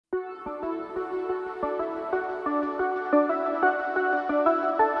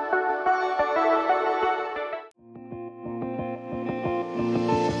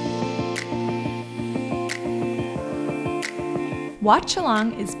Wat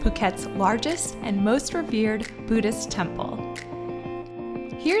Chalong is Phuket's largest and most revered Buddhist temple.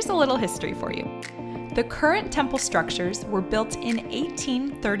 Here's a little history for you. The current temple structures were built in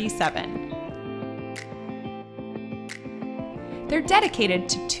 1837. They're dedicated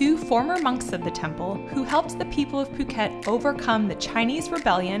to two former monks of the temple who helped the people of Phuket overcome the Chinese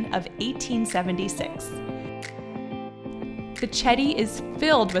rebellion of 1876. The chedi is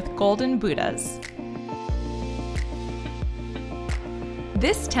filled with golden Buddhas.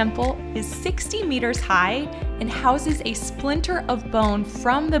 This temple is 60 meters high and houses a splinter of bone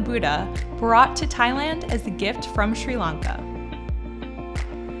from the Buddha brought to Thailand as a gift from Sri Lanka.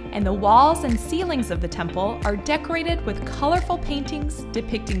 And the walls and ceilings of the temple are decorated with colorful paintings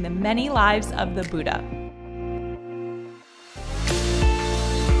depicting the many lives of the Buddha.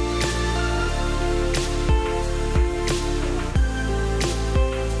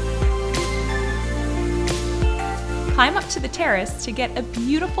 Climb up to the terrace to get a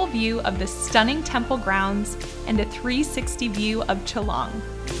beautiful view of the stunning temple grounds and a 360 view of Chalong.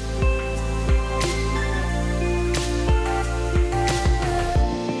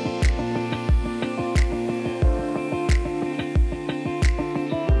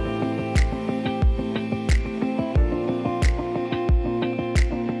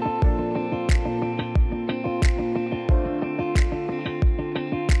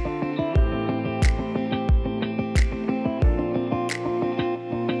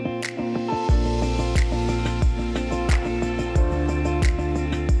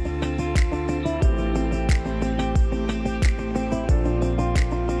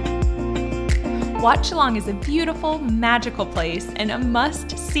 Wat Chalong is a beautiful, magical place and a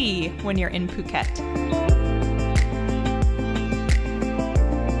must-see when you're in Phuket.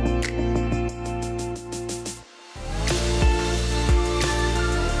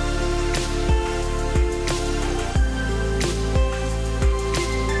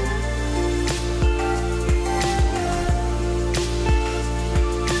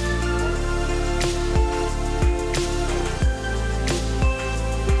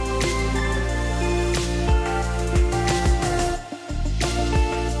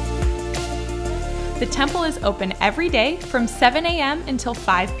 The temple is open every day from 7 a.m. until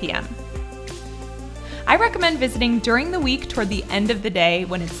 5 p.m. I recommend visiting during the week toward the end of the day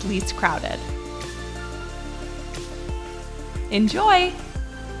when it's least crowded. Enjoy!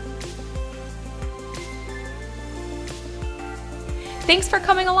 Thanks for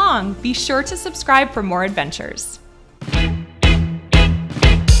coming along. Be sure to subscribe for more adventures.